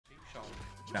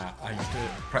Nah, I used to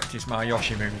practice my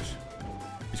Yoshimitsu.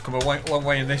 He's come a long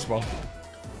way in this one.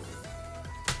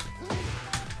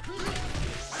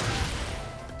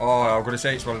 Oh, I'm going to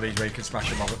say it's one of these where you can smash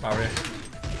them off at barrier.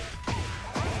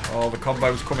 Oh, the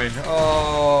combo's coming.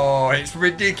 Oh, it's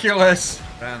ridiculous.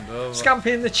 Round over.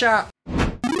 Scampy in the chat.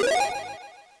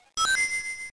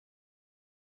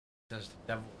 Does the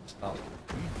devil start?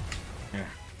 Yeah.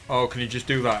 Oh, can you just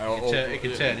do that? He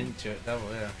can turn into it, devil,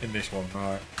 yeah. In this one,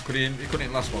 right. Could he couldn't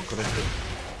in last one, could he?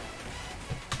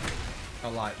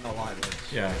 Not like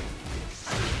this. Yeah.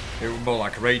 It was more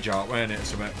like a rage art, weren't it?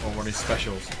 Something on one of his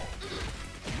specials.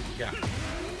 Yeah.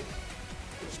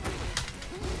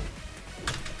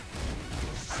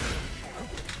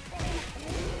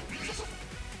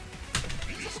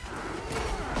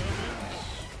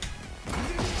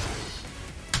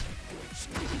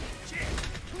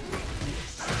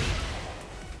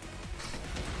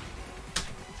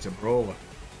 It's a brawler.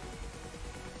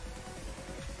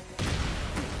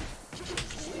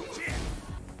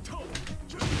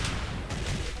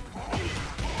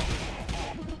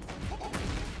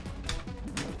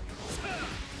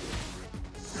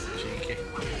 Cheeky.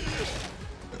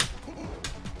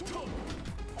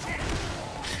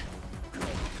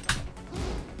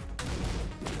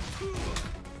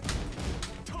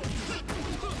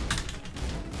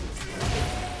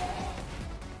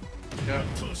 Yeah.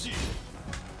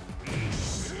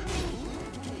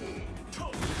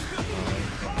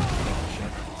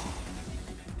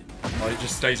 Oh, it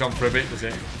just stays on for a bit, does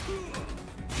it?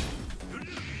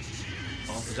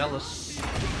 Oh, zealous.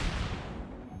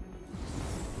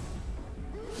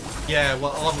 Yeah,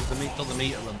 well, all of the meat, the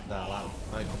meat element there,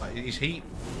 like his heat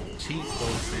goes through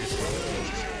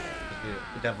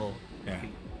the devil. Yeah.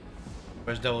 Heat.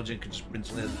 Whereas Devil Jin can just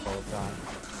rinse lasers all the time.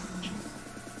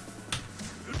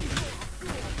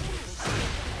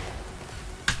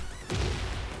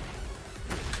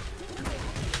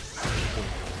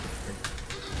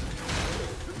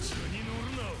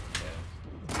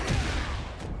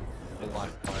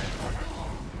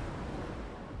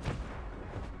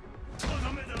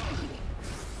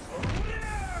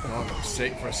 Oh, that was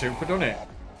sick for a super, doesn't it?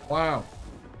 Wow.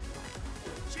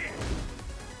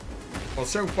 Well,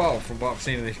 so far from what I've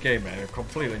seen of this game, man, they've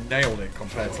completely nailed it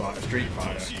compared to like a Street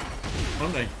Fighter,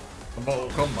 haven't they? And Mortal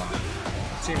Kombat.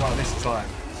 It seems like this is like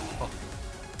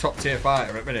top tier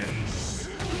fighter at the minute.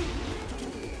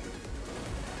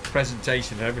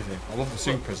 Presentation and everything. I love the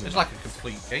supers. It's like a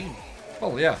complete game.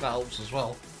 Oh yeah. That helps as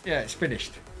well. Yeah, it's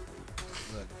finished.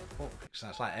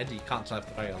 It's like Eddie, you can't type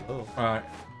the very low. Alright.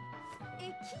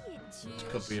 It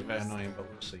could be a bit annoying, but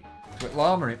we'll see. With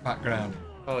llama in background.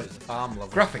 Oh, it's the farm level.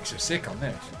 Graphics are sick on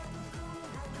this.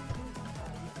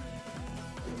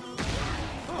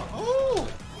 Oh!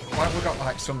 Why have we got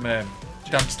like some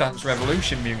Dance Dance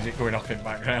Revolution music going off in the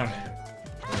background?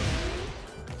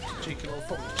 Cheeky little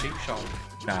fucking cheap shot.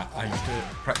 Nah, I used to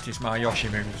practice my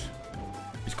Yoshimitsu.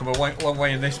 He's come a long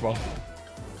way in this one.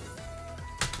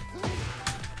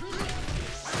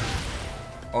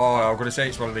 Oh, I'm going to say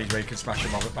it's one of these where you can smash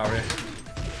them off at barrier.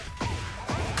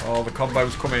 Oh, the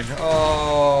combo's coming.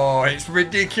 Oh, it's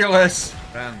ridiculous.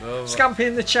 Round over. Scampy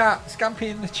in the chat. Scampy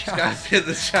in the chat. Scampy in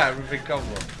the chat with a big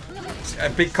combo. A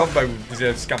big combo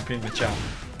deserves Scampy in the chat.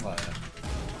 Oh, yeah.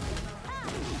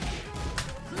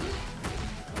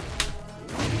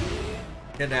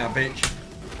 Get down, bitch.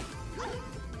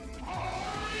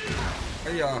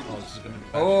 There you are. Oh, this is gonna be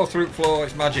Oh, through floor.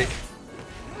 It's magic.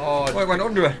 Oh, it went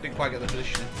under her. Didn't quite get the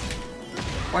positioning.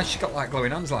 Why's she got like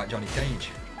glowing hands like Johnny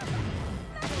Cage?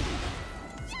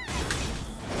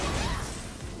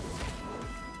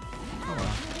 Oh,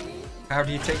 well. How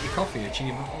do you take your coffee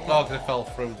achievement? Oh, because it fell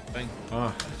through the thing.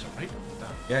 Oh. It's alright.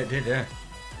 Yeah, it did, yeah.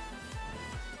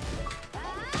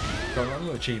 Got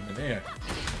another achievement here.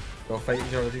 Your fate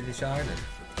is already decided.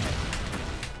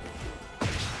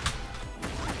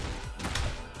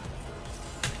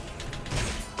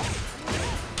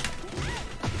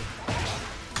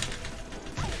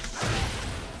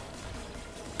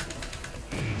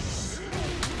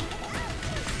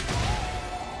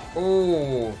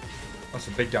 Oh, that's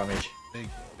some big damage. Big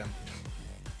damage.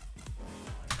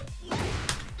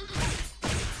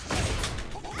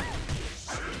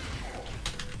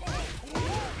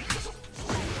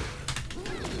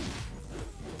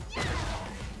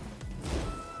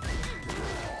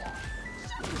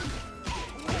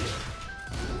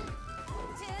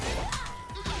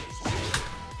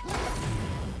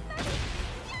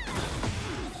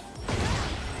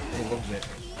 He loves it.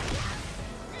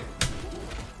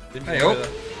 Didn't Hey, enjoy oh. that.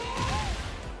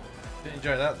 Didn't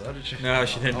enjoy that though, did she? No,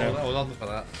 she didn't. I was on for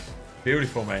that.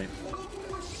 Beautiful, mate.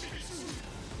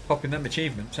 Popping them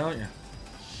achievements, aren't you?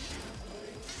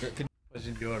 It's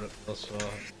in Europe, though, so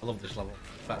I love this level.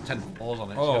 About 10 floors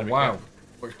on it. Oh wow,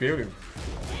 looks beautiful.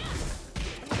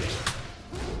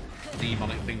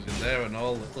 Demonic things in there and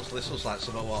all. This looks like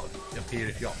something what would appear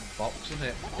if you open the box, isn't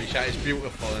it? Which is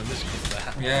beautiful and this comes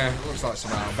there. Yeah, it looks like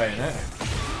something out of Bayonetta.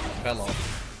 Fell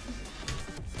off.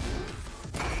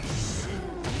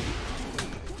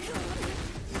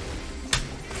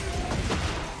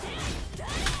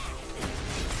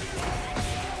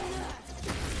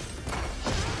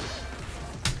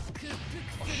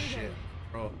 Oh shit,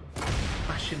 bro.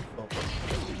 Smashing full.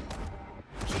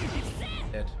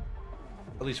 Dead.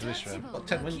 At least for this round. Got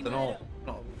 10 wins and all.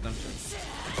 Not them to.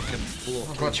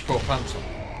 I'm glad you put pants on.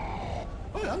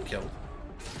 Oh, yeah, I'm killed.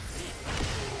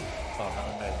 Oh,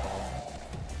 that made it all.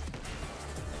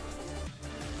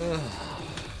 Oh,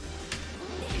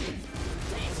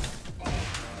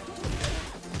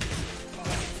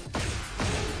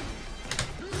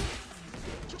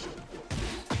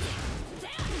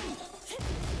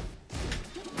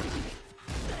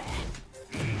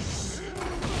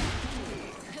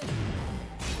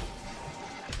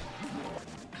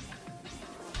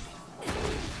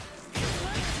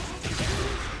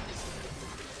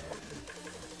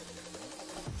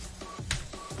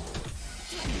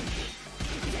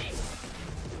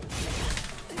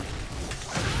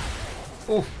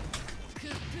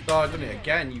 Oh, I've done it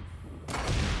again, you.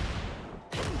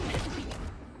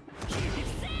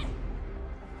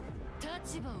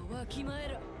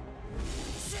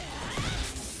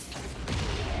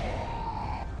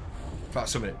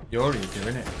 that's something you're already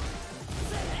doing it.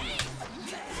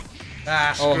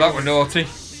 Ah, Oh, that was naughty.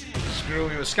 Screw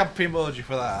you, a scampy emoji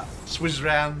for that. Swizz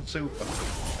round super.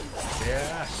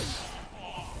 Yes.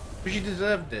 But you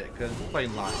deserved it, because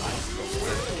playing like that.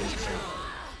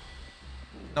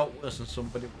 Not worse than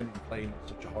somebody when you're playing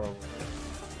such a horrible game.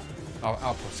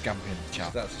 I'll put Scampy in the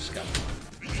chat. That's a scam.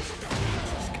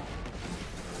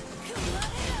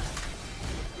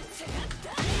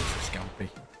 Scampy.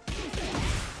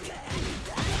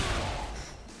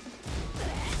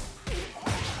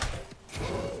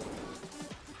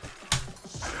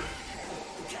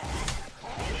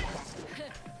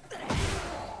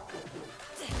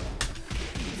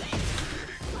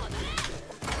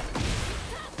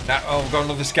 That, oh, we've got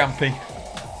another Scampy.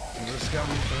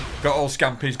 Got all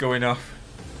Scampies going off.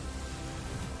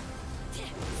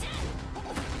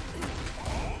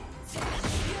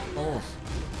 Oh.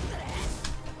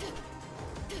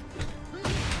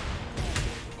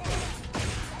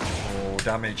 Oh,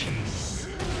 damage.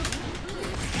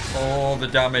 Oh, the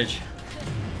damage.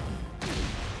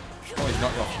 Oh, he's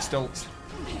knocked you off your stilts.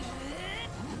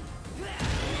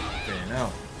 Okay,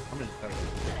 now. I'm in terrible.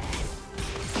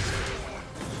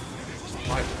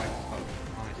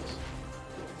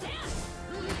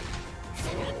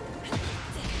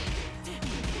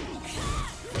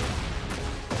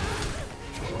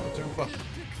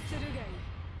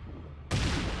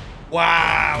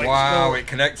 Wow! Wow, it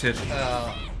connected.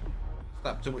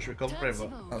 That's too much recovery,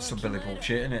 but That's some Billy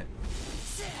bullshit, isn't it?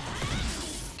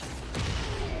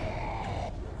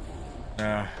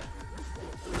 Nah.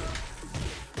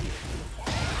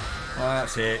 Oh,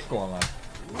 that's it. Go on,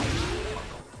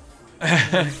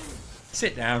 lad.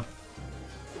 Sit down.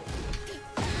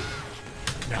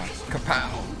 No, kapow.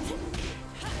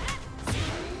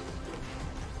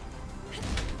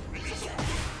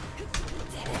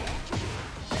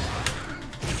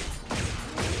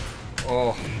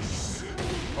 Oh.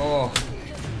 Oh.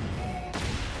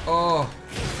 Oh.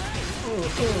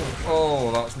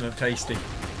 Oh, that's no tasty.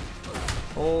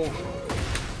 Oh.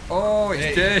 Oh,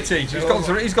 it's dirty.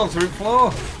 He's gone through the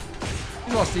floor.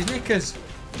 He's lost his knickers.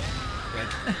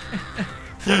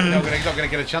 he's not gonna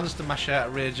get a chance to mash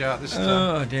out rage out this time.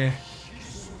 Oh dear.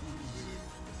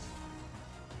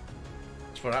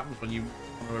 That's what happens when you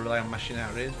want to rely on mashing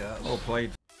out rage out. Well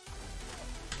played.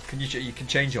 You can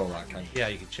change all that, can you? Yeah,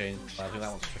 you can change. I think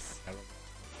that one's terrible.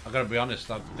 I've got to be honest,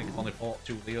 I think I've only fought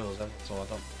 2 Leos ever, so I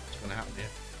don't know what's going to happen here.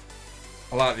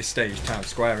 I like this stage, Times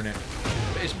Square, innit?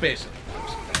 But it's basically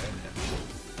Times Square, isn't it?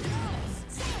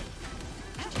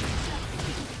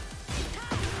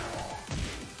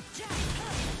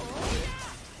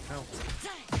 Help.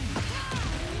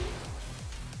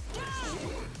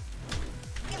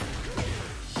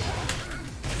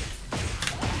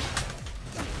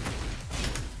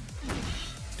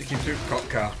 Sticking through the cop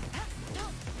car.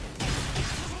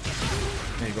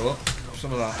 There you go. Have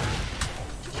some of that.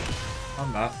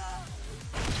 And that.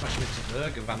 Smash me to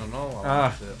burger van and all.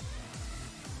 Ah.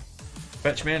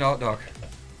 Fetch me an hot dog.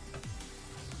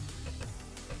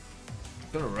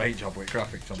 Done a great job with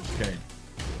graphics on this game.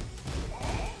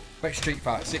 Make Street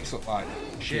Fighter 6 look like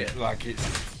shit, like it's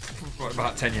What,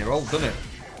 about 10-year-old, doesn't it?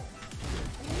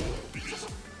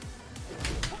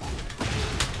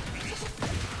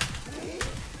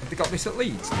 Have they got this at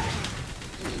Leeds?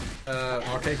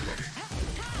 Arcade Club.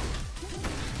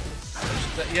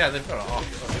 Yeah, they've got it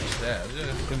off there.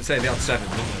 Couldn't say they had 7,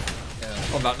 didn't they?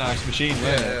 Yeah. On that nice machine,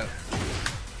 wasn't it?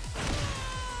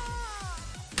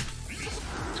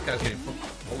 This guy's getting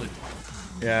bullied.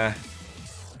 Yeah.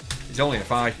 He's only a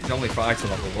fighter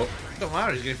level up. Don't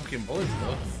matter, he's getting fucking bullied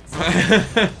though.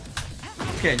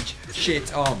 He's getting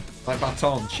shit on. Like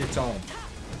baton, shit on.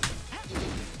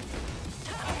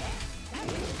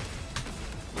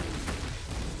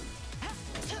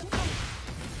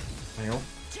 Neil.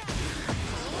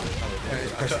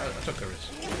 I took a risk.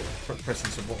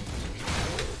 Pressing some buttons.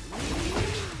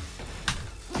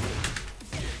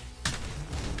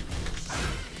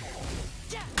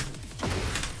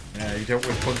 Yeah, you don't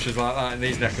win punches like that in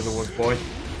these neck of the woods, boy.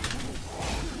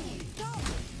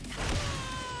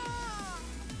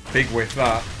 Big whiff,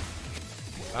 that.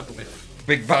 Bad whiff.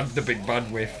 Big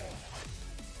bad whiff.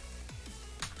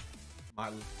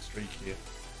 Might lose the streak here.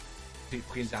 Keep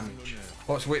fucking damage.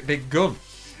 What's with big gun?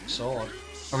 Sword.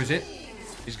 Oh, is it?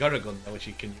 He's got a gun though, which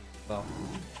he can use as well.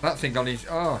 That thing on his.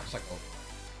 Oh. It's like, oh.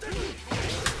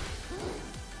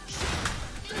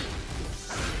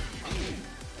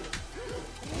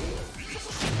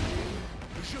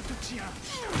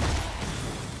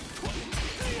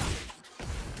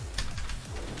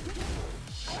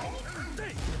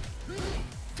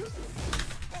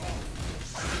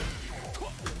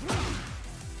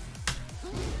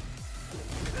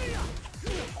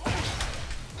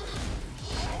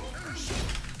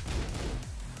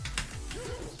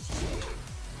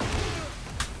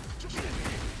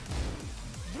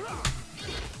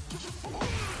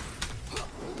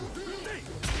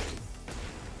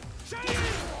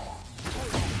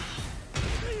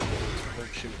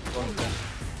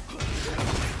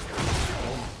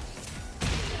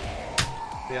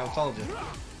 Yeah, I told you.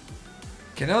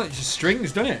 You know, it's just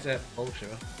strings, doesn't it? Yeah, bullshit.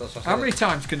 How many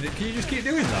times can you just keep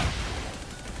doing that?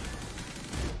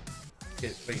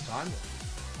 It's 3 times.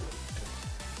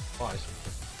 Twice.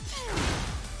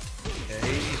 Yeah,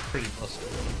 he's pretty busted.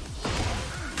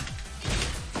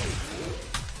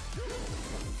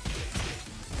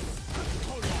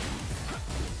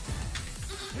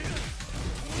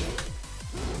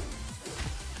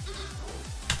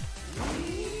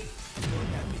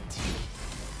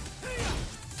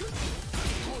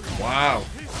 Wow,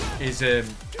 his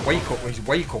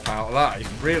wake up out of that is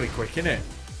really quick, isn't it?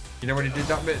 You know when he did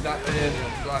that bit,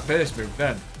 that burst move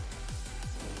then?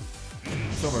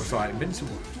 It's almost like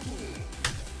invincible.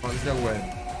 Like there's no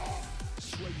way.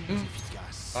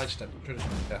 Sidestep,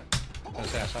 yeah. I'm gonna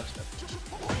say I sidestep.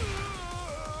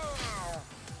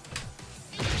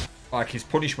 Like his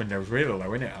punish window's really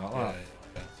low, isn't it? Like that.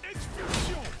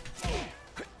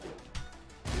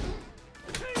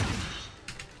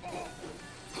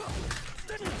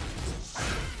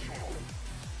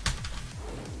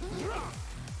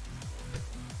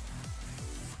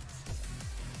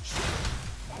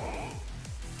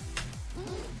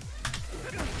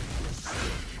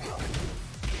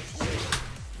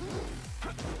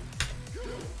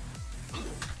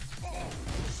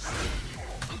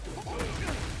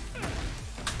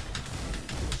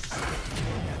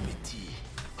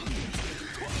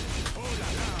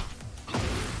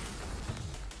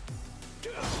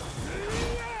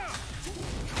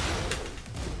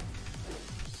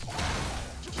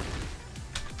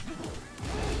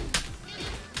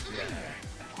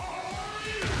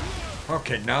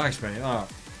 Okay, nice, mate. That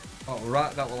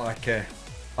right. That was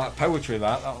like poetry.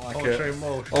 That was like poetry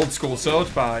old school sword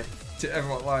fight.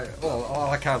 Everyone like, well, I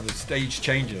like how the stage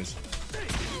changes.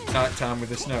 Night time with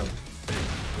the snow.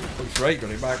 Looks great,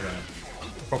 good in background.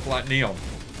 Proper like neon.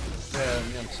 Yeah,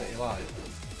 Neon City Light.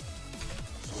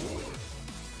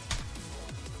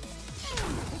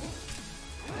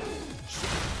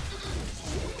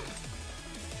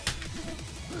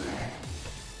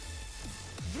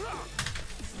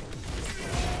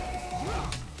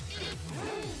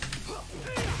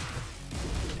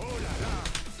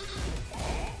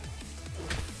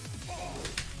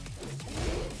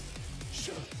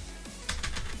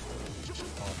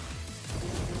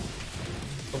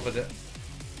 Covered it.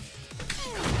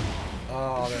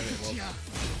 Oh, there it was.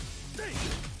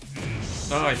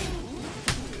 Nice.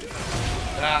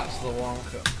 That's the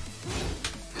wonker.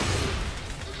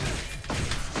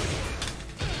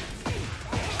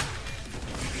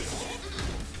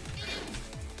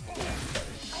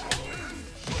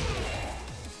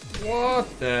 What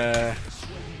the?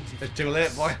 It's too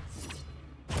late, boy.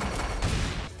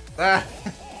 Ah.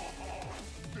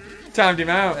 Timed him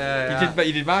out. Yeah.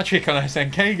 You did my trick on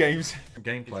SNK games.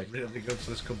 Gameplay. It's really good,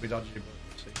 so this could be dodgy, but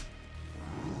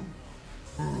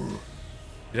we'll see.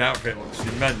 His outfit looks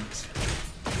immense.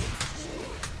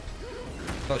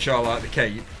 Not sure I like the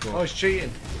cape. But... Oh, he's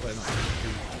cheating.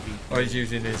 Oh, he's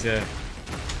using his. You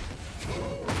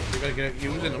gotta get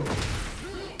using them.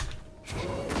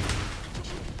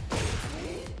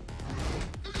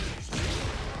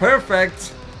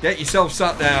 Perfect. Get yourself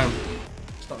sat down.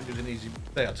 Stop using easy.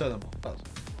 There, turn them off.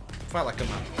 Fight like a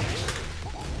man.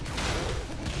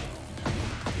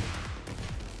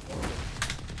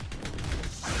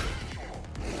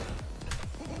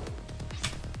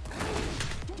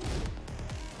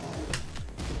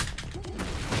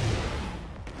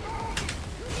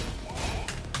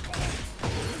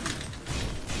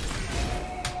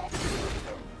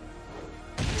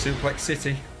 Suplex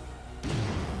City.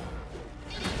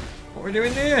 What are we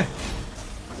doing here?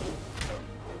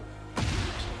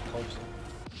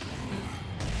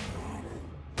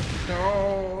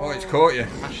 No. Oh, it's caught you.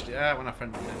 Mashed it out when I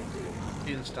friended it.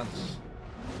 The instance.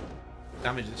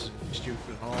 Damage this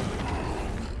stupid hole.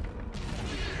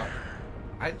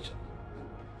 I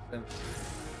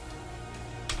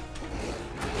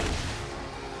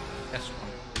Yes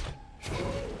one.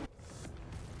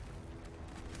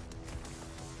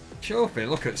 Trophy,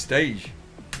 look at stage.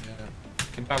 Yeah.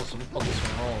 You can bounce them up on this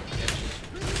one hole.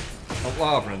 Not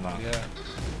lava and that. Yeah.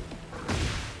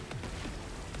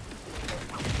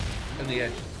 And the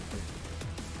edge.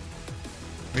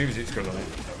 Music's good on it.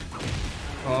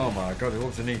 Oh my god, he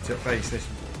loves a neat up face this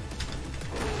one.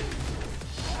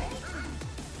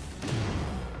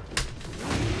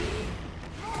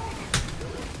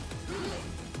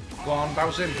 Go on,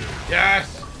 bounce him.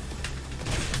 Yes!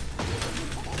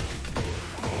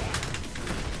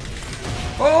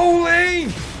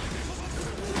 Holy!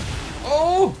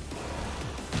 Oh!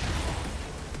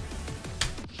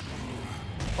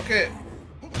 Okay.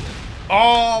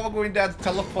 Oh, we're going down to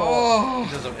teleport. Oh.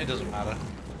 It doesn't matter.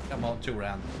 Come on, 2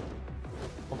 rounds.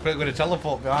 I'm probably going to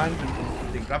teleport behind him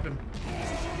and grab him.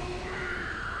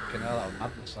 Fucking hell, that was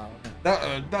madness, that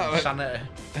wasn't it? That Insanity.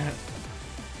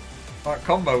 that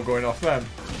combo going off then.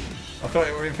 I thought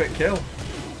it would have been fit kill.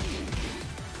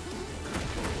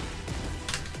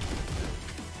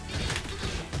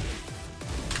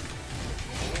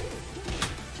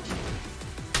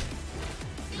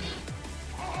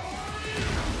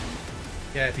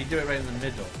 Yeah, if you do it right in the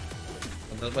middle,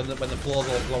 when the floor's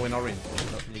all glowing orange,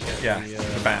 that's when you get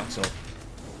the bounce up.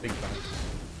 Big bounce.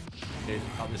 Okay,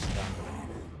 not this time.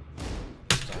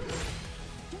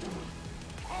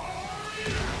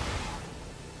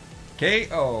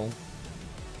 KO.